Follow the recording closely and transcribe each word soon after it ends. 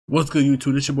What's good,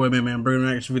 YouTube? This your boy Man bringing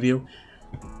an action video.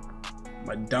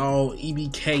 My dog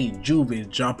EBK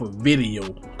Juvie drop a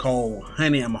video called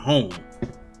Honey I'm Home.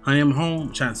 Honey I'm Home?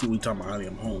 I'm trying to see what we talking about. Honey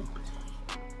I'm Home.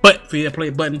 But for your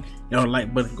play button, y'all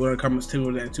like button, go to the comments tell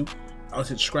me that too.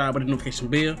 Also subscribe with the notification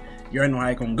bell. You already know how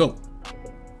it's gonna go.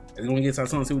 It's gonna get started,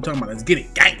 see what we talking about. Let's get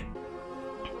it, gang.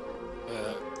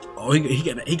 Oh, he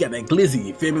got that glizzy,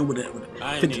 you feel me? With a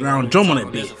 50-round drum on that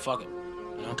bitch.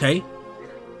 Okay.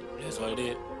 That's what I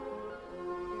did.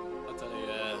 I'll tell you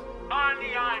that.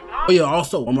 Oh yeah,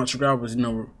 also one of my subscribers, you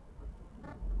know,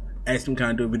 asked me can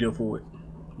I do a video for it.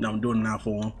 Now I'm doing it now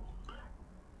for him.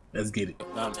 Let's get it.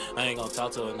 I ain't gonna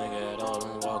talk to a nigga at all.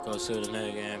 I'm gonna walk up to the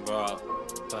nigga and bro.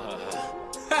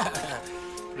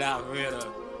 Nah, I'm real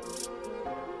though.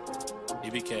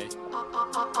 EBK.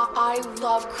 I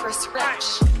love Chris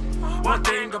Rich. One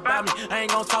thing about me, I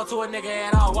ain't gonna talk to a nigga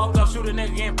at all. Walk up, shoot a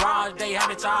nigga in broad day. Have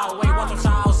it y'all wait, watch them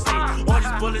y'all say. All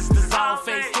these bullets dissolve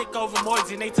face. Kick over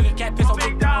Moisey, they took a cat piss on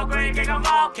big dog green. Gang, I'm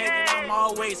all cake, and I'm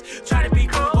always trying to be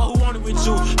cool, but who wanted with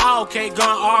you? All okay, gun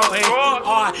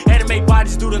R.A.R. Anime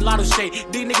bodies do the lotto shape.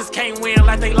 These niggas can't win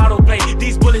like they lotto play.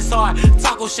 These bullets are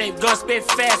taco shape. Gun spit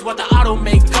fast, what the auto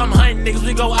make. Come hunting niggas,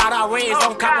 we go out our ways.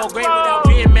 Don't cop no grave without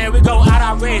being man, we go out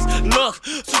our ways. Look,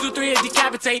 2 to 3 is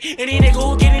decapitate. Any nigga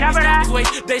who get in these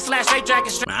ways, they slash, they drag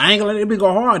it straight. I ain't gonna let it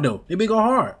go hard though. It be go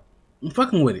hard. I'm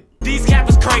fucking with it. These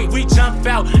cappers crazy, we jump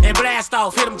out and blast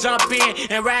off. Hit them jump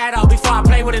in and ride off. Before I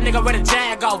play with a nigga, ready to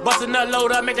jag off. Bust another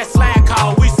load up, make that slag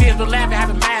call. We see us but laughing,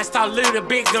 having mask talk. Literally the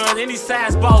big gun, any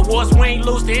size ball. Wars, we ain't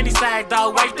loose to any side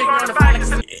dog. Why you think we're on the fight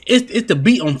like a... It's the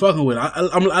beat I'm fucking with. I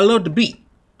love the beat.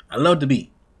 I love the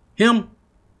beat. Him,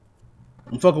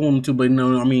 I'm fucking with him too, but you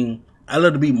know, I mean, I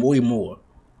love the beat way more.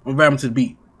 I'm rapping to the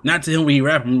beat. Not to him when he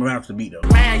rapping, I'm rapping to the beat though.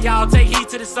 Man, y'all take heed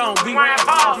to the song. Be right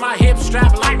off my hip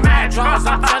strap like mad draws.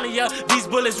 I'm telling ya, these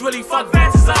bullets really fuck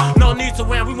fences up. No need to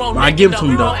win, we won't I give it to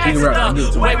him though. He rap,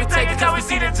 the way we take it cause we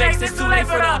see the jakes, it's too late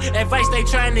for the advice they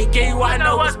trying to give you. I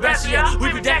know what's best for ya.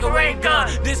 We be decorating gun.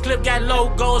 This clip got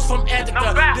logos from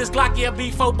Ethica. This Glock here be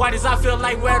 4 bodies, I feel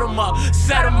like wear them up.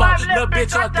 Set them up, little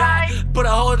bitch or die. Put a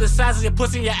hole in the size of your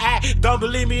pussy in your eye. Don't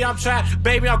believe me, I'm trapped.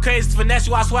 Baby, I'm crazy to finesse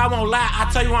you, I swear I won't lie. I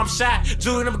tell you I'm shot.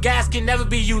 Jewelry them gas can never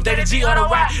be you. They the G or the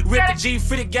Y. Rip the G,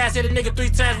 fit the gas, hit a nigga 3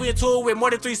 times. We into it with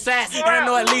more than 3 sacks. And I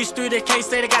know at least 3 that can't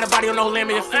say they got a body on no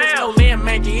limit. If it's no limb,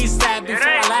 man, the east side before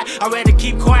I lie. I ready to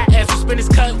keep quiet. As we spin this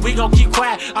cut, we gon' keep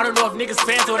quiet. I don't know if niggas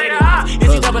fans or they not.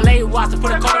 Is he double A watch to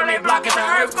put a code on their block at the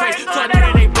earthquake? So I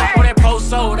know they block on that post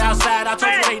sold outside. I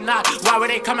told you they not. Why would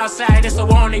they come outside? It's a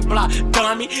war on they block.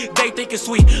 Dummy, they think it's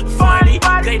sweet. Funny,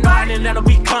 they know I didn't let them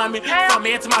be coming. From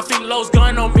me into my feet, Lowe's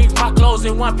gun on me. My clothes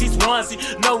in one piece onesie.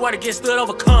 Nowhere to get stood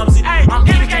over clumsy. I'm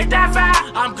EBK that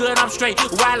fire. I'm good, I'm straight.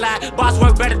 White lie. Boss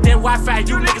work better than Wi-Fi.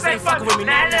 You niggas ain't fucking with me.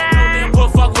 Then we'll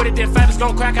fuck with it. Then Fabulous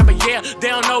gon' crack up a yeah. They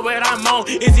don't know what I'm on.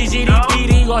 Is he GD,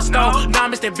 BD, or Stone? Nah,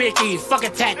 Mr. Big E. Fuck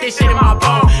attack. This shit in my bone.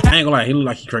 I ain't gonna lie. He look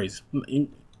like he crazy.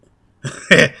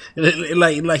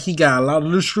 like he got a lot of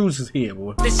loose screws in his head,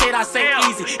 boy. This shit I say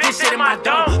easy, this shit in my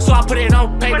dome. So I put it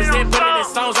on papers, then put it in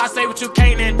songs. I say what you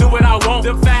can't and do what I want.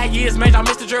 Them 5 years, man, I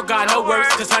missed the drill, got no words.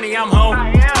 Cause honey, I'm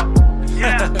home.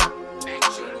 Yeah.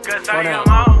 Cause honey, I'm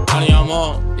home. Honey, I'm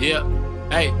home. Yeah.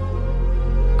 Hey.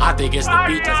 I think it's the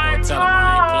beat that's gonna tell him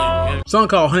I ain't playing. Song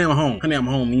called Honey I'm Home. Honey I'm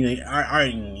Home. He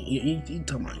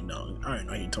talking about, you know, I already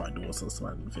know he talking about doing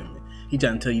something, you feel me? He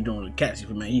trying to tell you doing the cats, you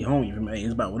feel me? He home, you feel me? Hey,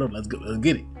 it's about what up, let's go, let's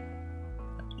get it.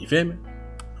 You feel me?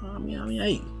 I mean,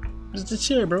 hey, just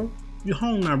chill, bro. You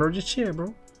home now, bro. Just chill,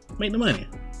 bro. Make the money.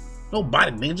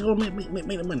 Nobody, nigga. Just go make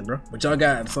the money, bro. But y'all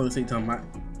got something to say talking about.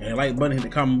 And like button, hit the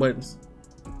comment buttons.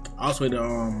 Also hit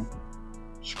the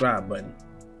subscribe button.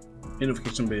 Hit the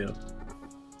notification bell.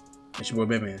 It's your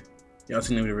boy Batman. Y'all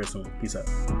see the video real soon. Peace out.